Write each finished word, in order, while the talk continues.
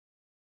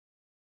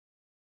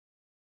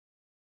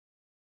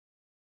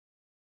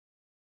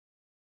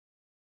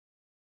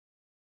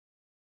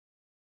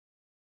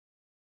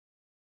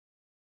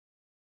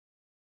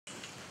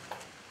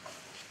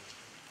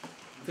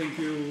thank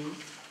you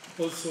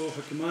also,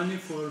 Hakimani,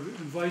 for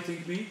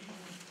inviting me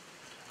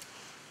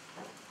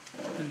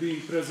and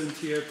being present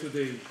here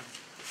today.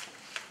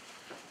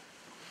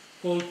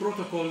 All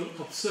protocol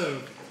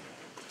observed,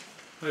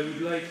 I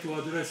would like to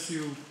address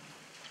you,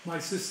 my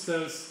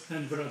sisters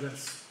and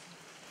brothers.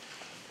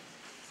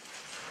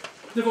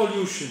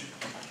 Devolution.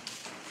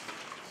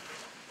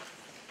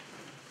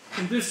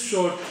 In this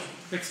short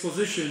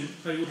exposition,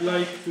 I would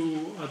like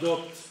to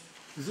adopt,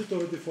 is it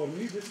already for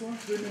me, this one?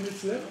 3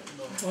 minutes left?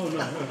 No. Oh, no.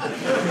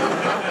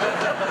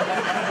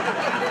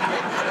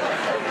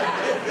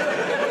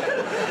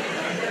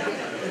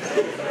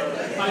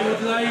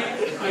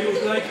 I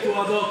would like to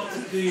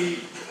adopt the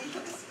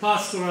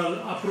pastoral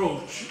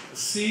approach: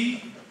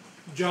 see,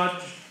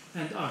 judge,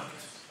 and act.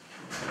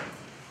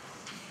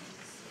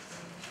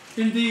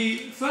 In the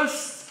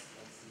first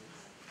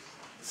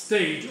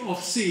stage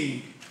of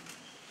seeing,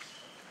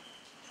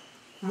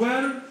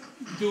 where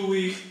do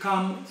we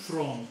come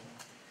from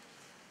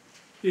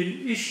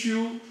in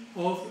issue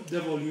of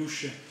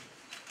devolution?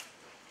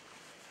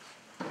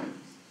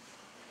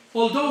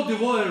 Although the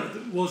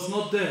word was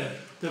not there,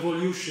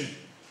 devolution,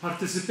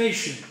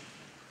 participation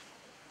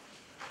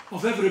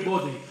of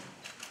everybody,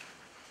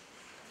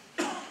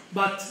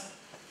 but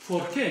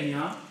for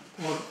Kenya,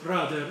 or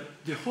rather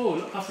the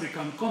whole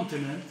African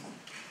continent,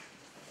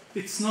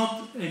 it's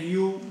not a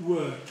new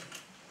word.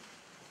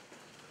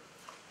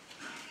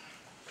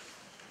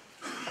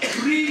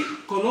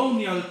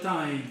 Pre-colonial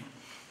time,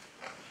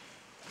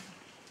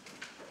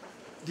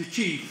 the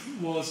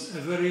chief was a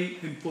very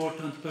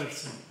important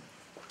person.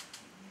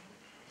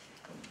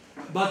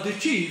 But the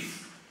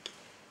chief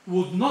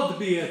would not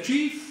be a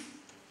chief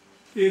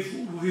if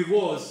he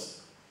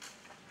was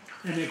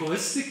an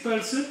egoistic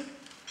person,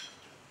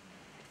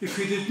 if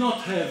he did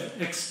not have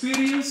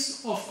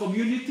experience of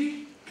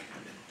community,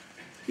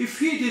 if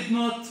he did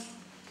not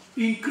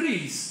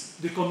increase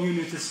the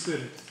community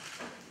spirit.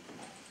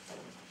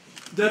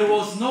 There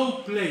was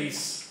no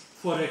place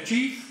for a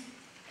chief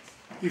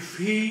if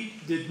he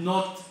did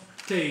not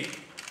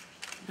take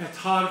at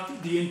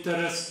heart the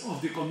interest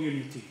of the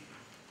community.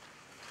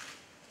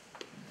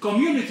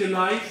 Community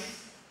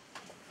life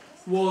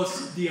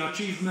was the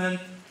achievement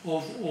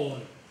of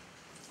all.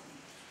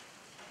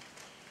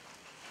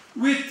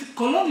 With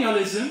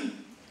colonialism,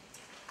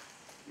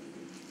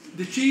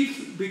 the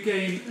chief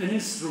became an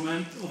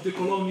instrument of the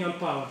colonial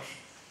power.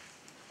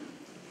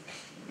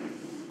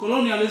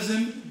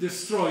 Colonialism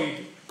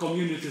destroyed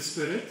community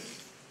spirit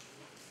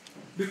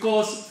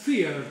because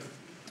feared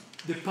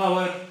the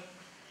power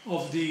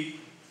of the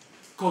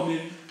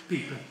common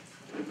people.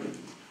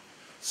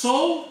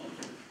 So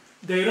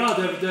they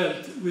rather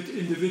dealt with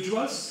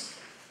individuals,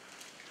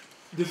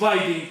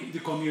 dividing the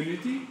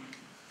community,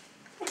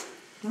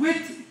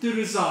 with the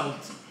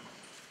result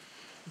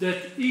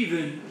that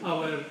even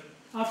our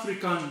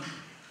African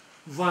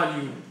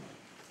value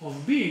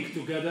of being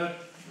together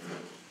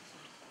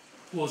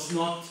was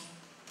not,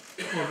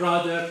 or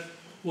rather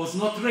was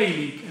not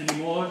reigning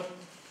anymore,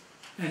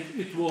 and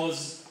it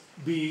was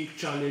being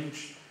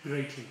challenged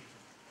greatly.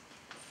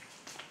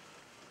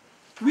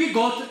 We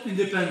got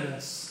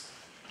independence.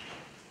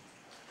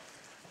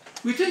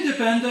 With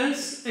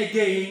independence,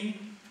 again,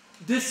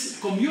 this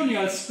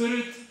communal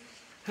spirit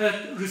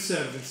had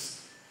resurfaced.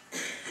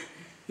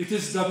 It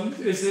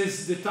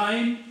is the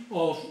time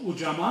of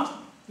Ujamaa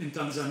in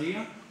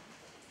Tanzania.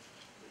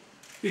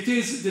 It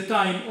is the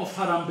time of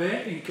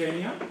Harambee in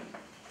Kenya.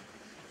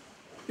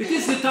 It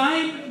is the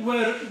time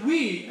where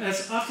we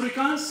as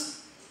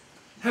Africans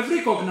have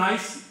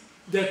recognized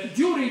that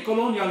during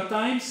colonial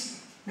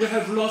times we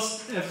have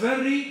lost a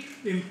very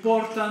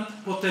important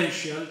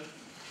potential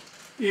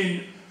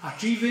in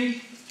achieving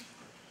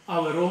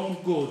our own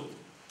good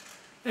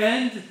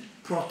and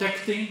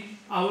protecting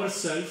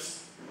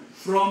ourselves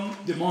from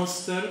the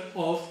monster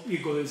of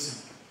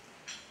egoism.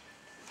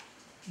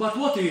 But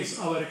what is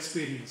our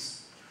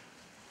experience?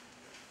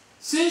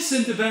 Since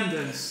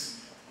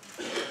independence,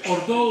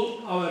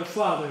 although our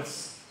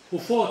fathers who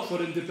fought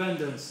for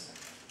independence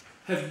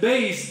have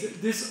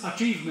based this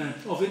achievement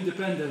of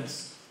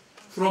independence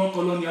from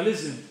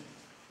colonialism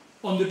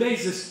on the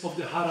basis of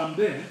the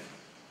Harambee,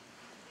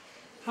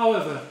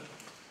 however,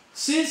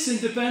 since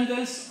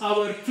independence,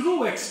 our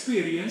true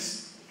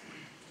experience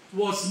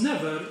was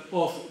never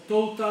of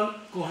total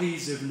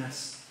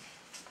cohesiveness.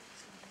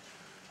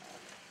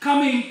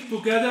 Coming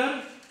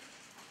together,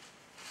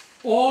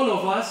 all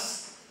of us,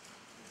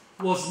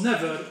 was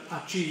never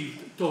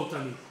achieved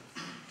totally.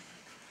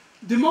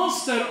 The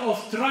monster of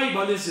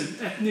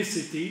tribalism,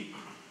 ethnicity,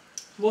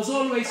 was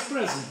always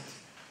present.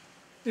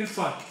 In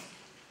fact,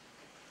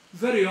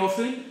 very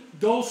often,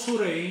 those who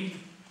reigned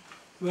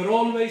were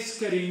always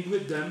carrying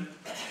with them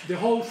the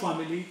whole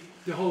family,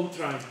 the whole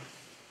tribe,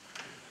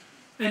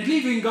 and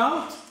leaving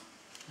out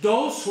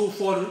those who,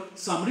 for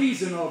some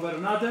reason or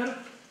another,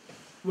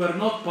 were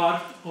not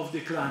part of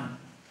the clan,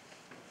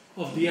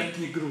 of the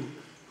ethnic group,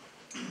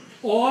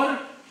 or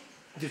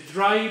the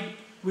tribe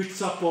which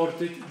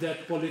supported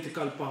that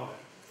political power.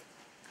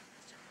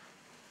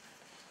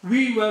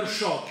 We were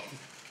shocked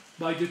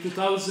by the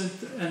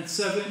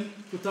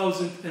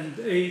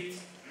 2007-2008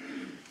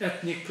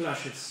 ethnic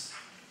clashes.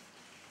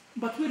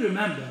 But we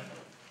remember,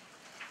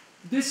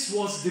 this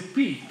was the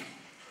peak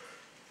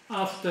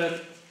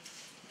after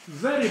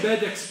very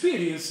bad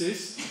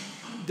experiences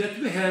that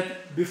we had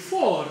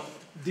before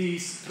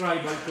these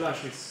tribal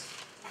clashes.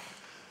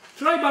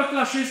 Tribal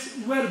clashes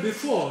were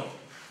before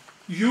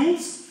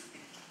used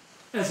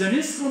as an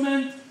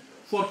instrument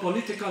for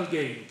political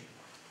gain,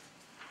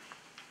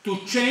 to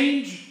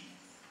change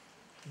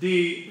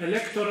the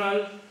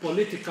electoral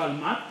political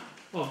map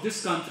of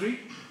this country.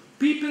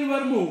 People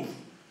were moved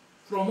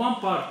from one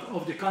part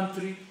of the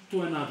country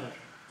to another.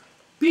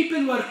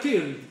 People were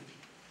killed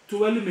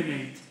to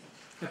eliminate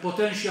a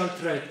potential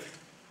threat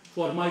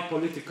for my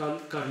political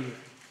career.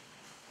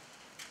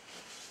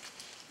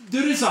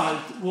 The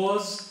result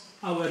was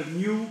our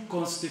new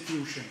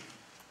constitution.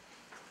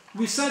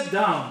 We sat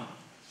down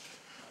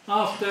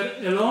after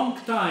a long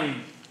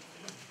time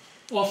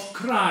of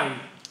cry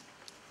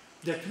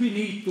that we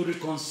need to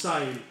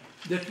reconcile,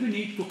 that we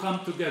need to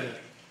come together.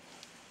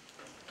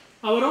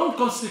 Our own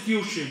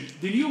constitution,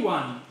 the new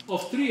one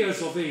of 3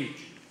 years of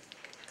age,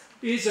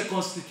 is a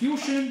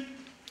constitution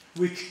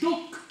which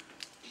took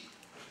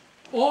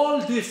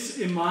all this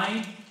in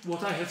mind,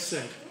 what I have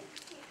said.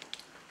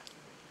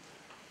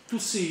 To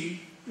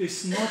see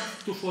is not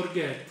to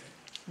forget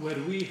where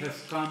we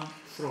have come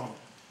from.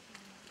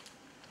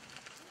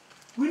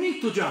 We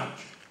need to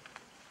judge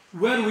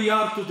where we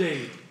are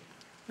today,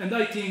 and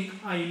I think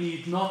I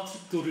need not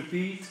to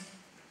repeat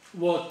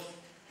what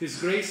His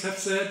Grace have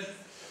said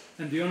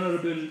and the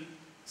Honourable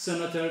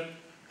Senator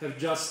have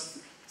just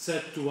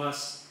said to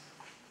us.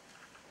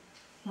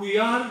 We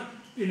are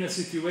in a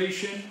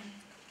situation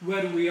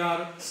where we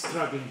are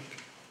struggling.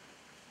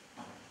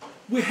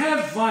 We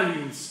have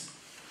values.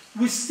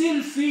 We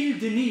still feel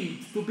the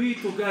need to be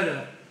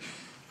together,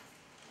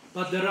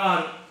 but there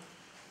are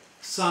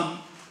some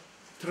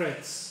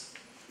threats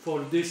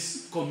for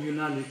this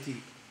communality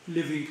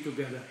living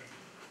together.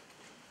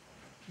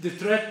 The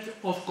threat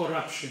of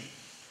corruption.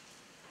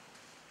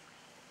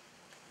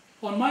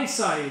 On my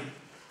side,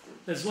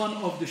 as one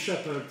of the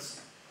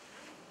shepherds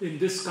in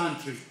this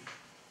country,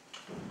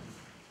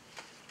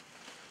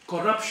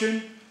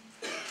 corruption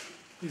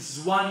is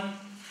one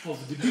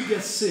of the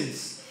biggest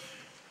sins,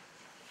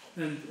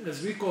 and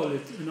as we call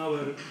it in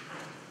our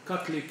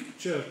Catholic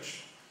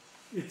Church,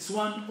 it's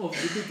one of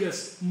the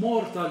biggest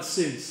mortal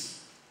sins,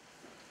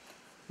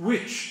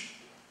 which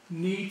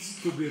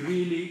needs to be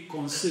really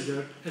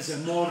considered as a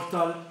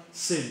mortal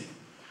sin.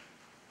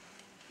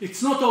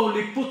 It's not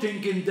only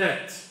putting in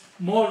debt,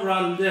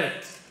 moral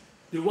debt,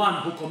 the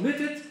one who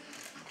committed,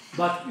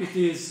 but it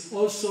is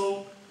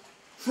also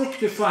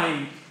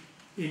fructifying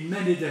in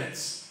many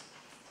debts,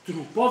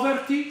 through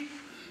poverty,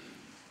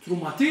 through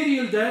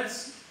material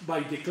debts,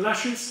 by the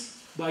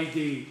clashes, by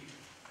the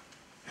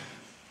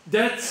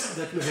debts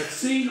that we have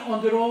seen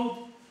on the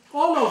road,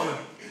 all over.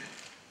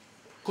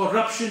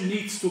 Corruption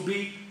needs to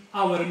be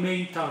our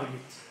main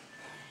target.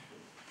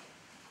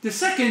 The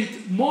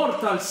second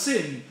mortal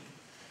sin,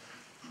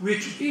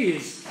 which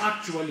is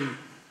actually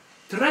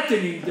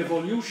threatening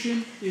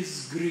devolution,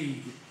 is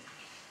greed.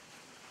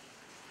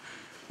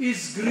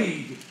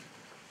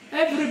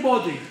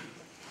 Everybody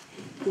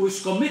who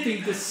is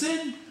committing the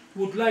sin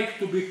would like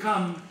to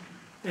become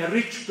a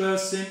rich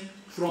person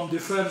from the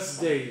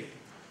first day.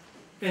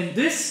 And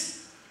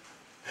this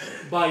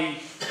by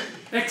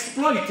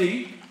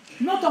exploiting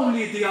not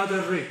only the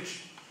other rich.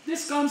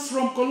 This comes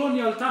from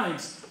colonial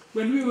times,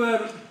 when we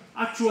were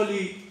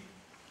actually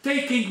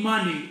taking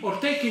money or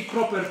taking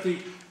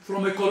property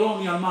from a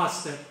colonial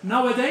master.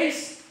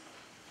 Nowadays,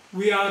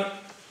 we are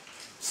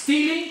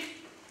stealing,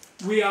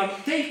 we are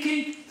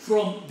taking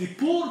from the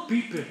poor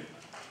people.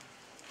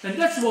 And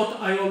that's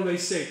what I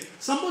always say.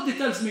 Somebody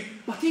tells me,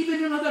 but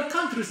even in other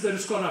countries there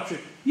is corruption.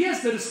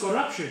 Yes, there is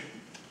corruption.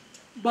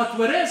 But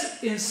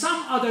whereas in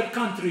some other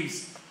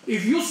countries,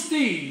 if you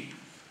steal,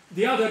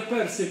 the other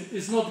person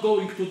is not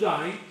going to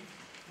die.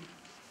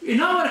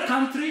 In our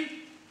country,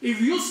 if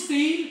you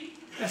steal,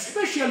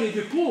 especially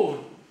the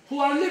poor, who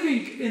are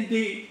living in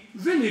the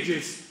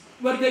villages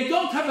where they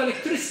don't have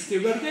electricity,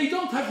 where they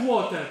don't have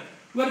water,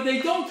 where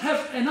they don't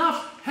have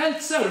enough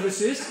health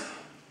services,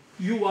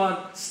 you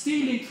are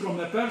stealing from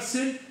a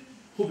person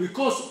who,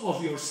 because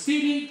of your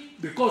stealing,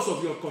 because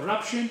of your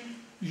corruption,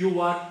 you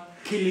are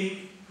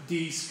killing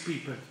these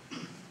people.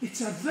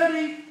 It's a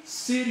very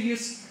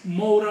serious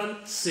moral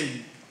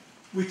sin,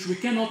 which we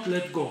cannot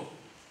let go.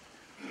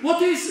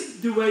 What is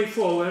the way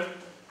forward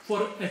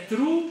for a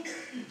true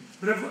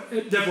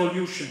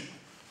devolution?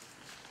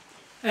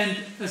 And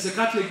as a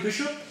Catholic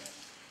bishop,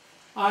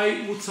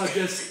 I would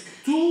suggest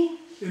two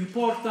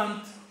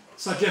important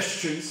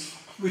suggestions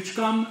which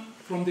come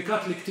from the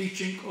Catholic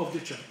teaching of the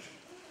Church.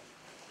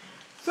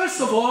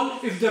 First of all,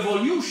 if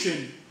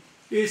devolution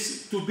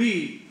is to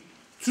be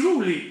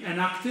truly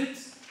enacted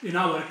in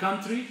our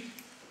country,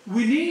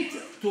 we need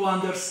to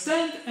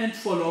understand and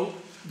follow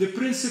the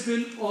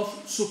principle of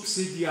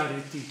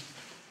subsidiarity.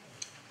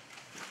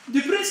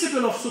 The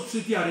principle of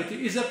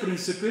subsidiarity is a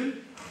principle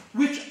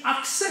which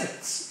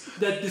accepts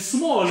that the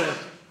smaller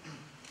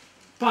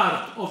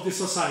part of the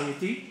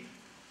society,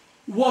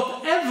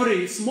 what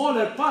every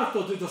smaller part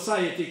of the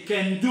society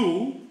can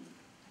do,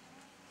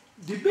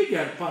 the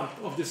bigger part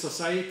of the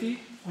society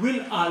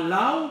will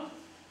allow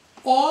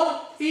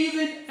or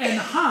even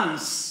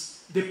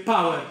enhance the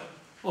power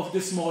of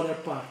the smaller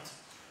part.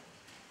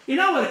 In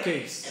our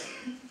case,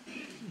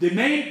 the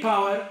main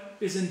power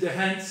is in the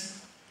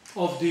hands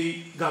of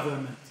the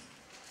government,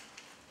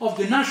 of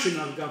the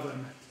national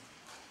government.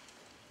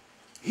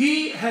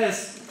 He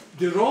has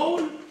the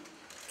role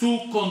to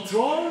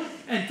control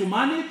and to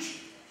manage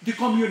the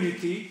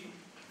community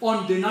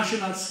on the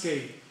national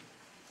scale.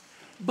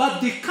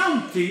 But the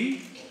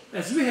county,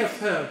 as we have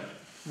heard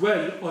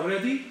well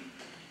already,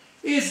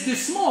 is the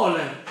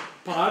smaller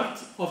part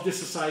of the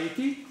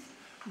society,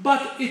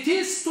 but it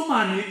is to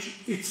manage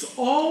its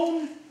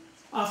own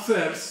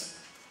affairs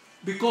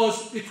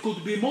because it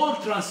could be more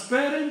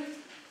transparent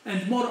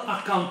and more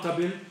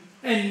accountable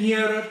and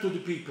nearer to the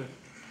people.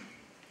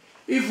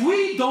 If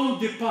we don't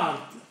depart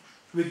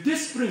with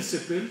this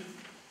principle,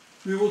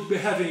 we would be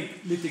having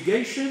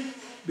litigation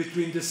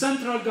between the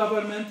central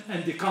government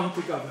and the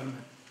county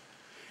government.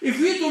 If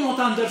we do not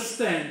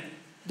understand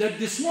that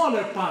the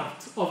smaller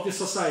part of the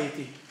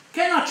society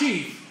can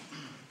achieve,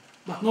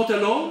 but not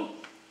alone,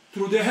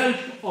 through the help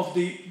of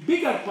the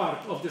bigger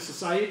part of the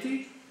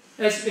society,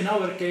 as in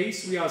our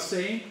case we are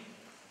saying,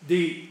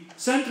 the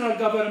central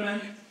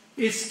government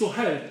is to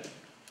help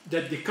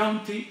that the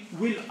county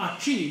will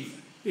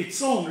achieve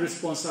its own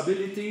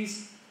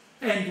responsibilities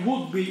and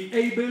would be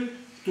able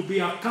to be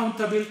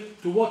accountable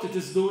to what it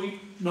is doing,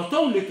 not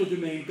only to the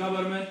main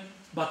government,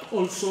 but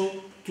also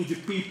to the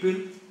people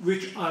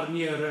which are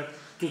nearer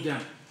to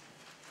them.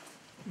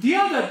 The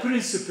other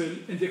principle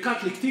in the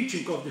Catholic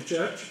teaching of the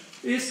Church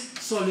is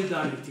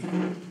solidarity.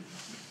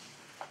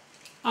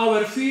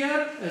 Our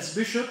fear as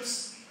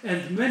bishops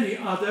and many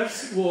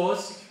others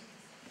was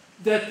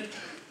that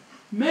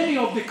many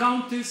of the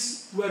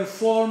counties were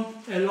formed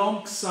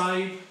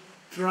alongside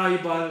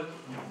tribal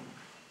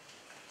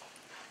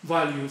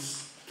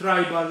values,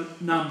 tribal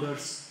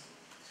numbers,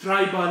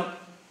 tribal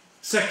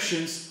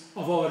sections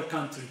of our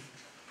country.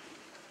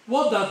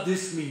 What does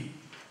this mean?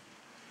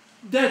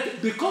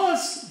 That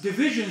because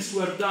divisions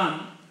were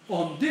done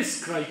on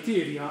this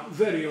criteria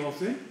very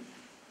often,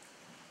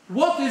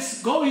 what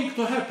is going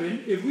to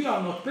happen if we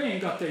are not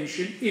paying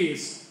attention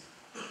is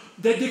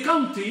that the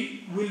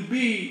county will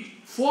be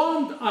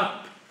formed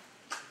up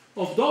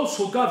of those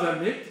who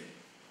govern it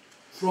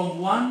from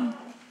one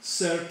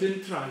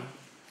certain tribe,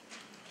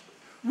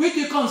 with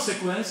the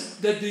consequence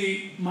that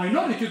the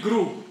minority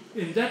group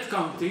in that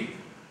county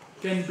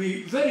can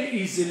be very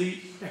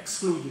easily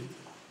excluded.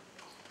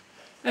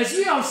 As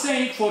we are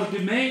saying for the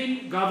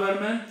main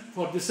government,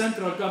 for the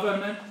central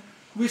government,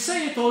 we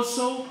say it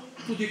also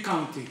to the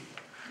county.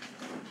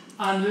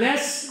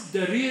 Unless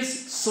there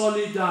is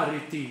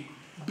solidarity,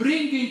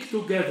 bringing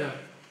together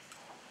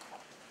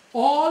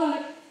all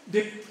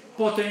the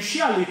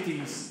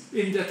potentialities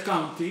in that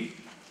county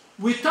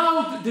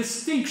without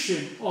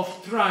distinction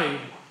of tribe,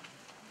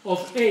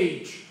 of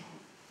age,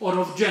 or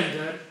of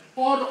gender,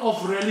 or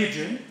of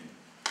religion,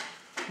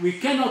 we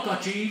cannot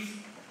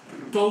achieve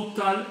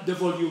total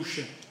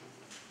devolution.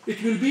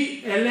 It will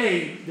be a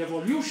lame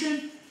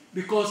devolution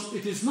because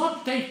it is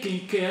not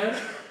taking care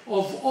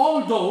of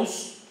all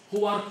those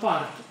who are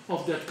part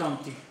of that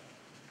county.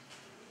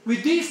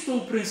 With these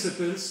two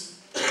principles,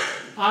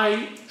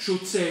 I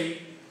should say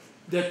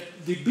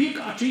that the big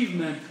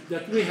achievement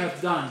that we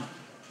have done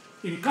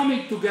in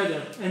coming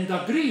together and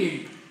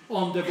agreeing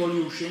on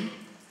devolution,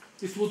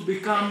 it would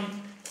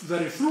become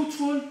very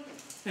fruitful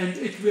and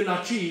it will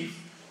achieve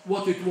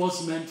what it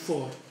was meant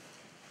for.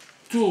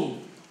 To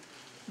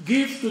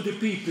give to the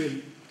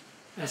people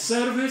a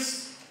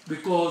service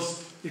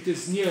because it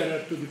is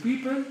nearer to the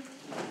people,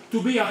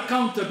 to be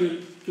accountable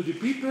to the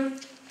people,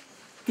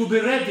 to be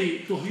ready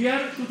to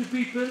hear to the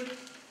people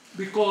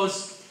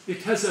because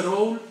it has a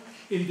role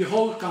in the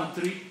whole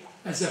country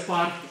as a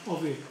part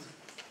of it.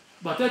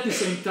 But at the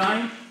same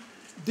time,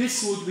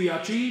 this would be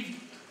achieved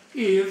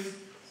if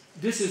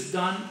this is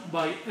done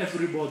by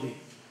everybody.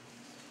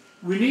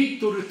 We need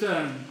to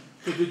return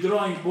to the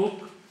drawing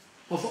book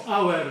of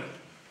our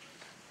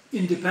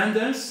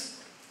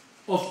independence,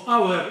 of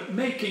our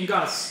making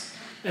us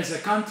as a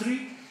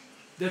country,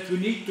 that we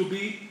need to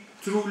be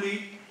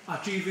truly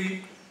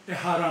achieving a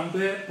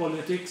Harambe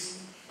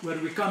politics where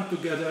we come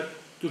together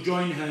to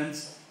join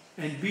hands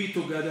and be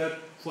together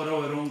for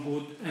our own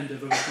good and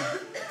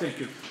development. Thank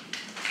you.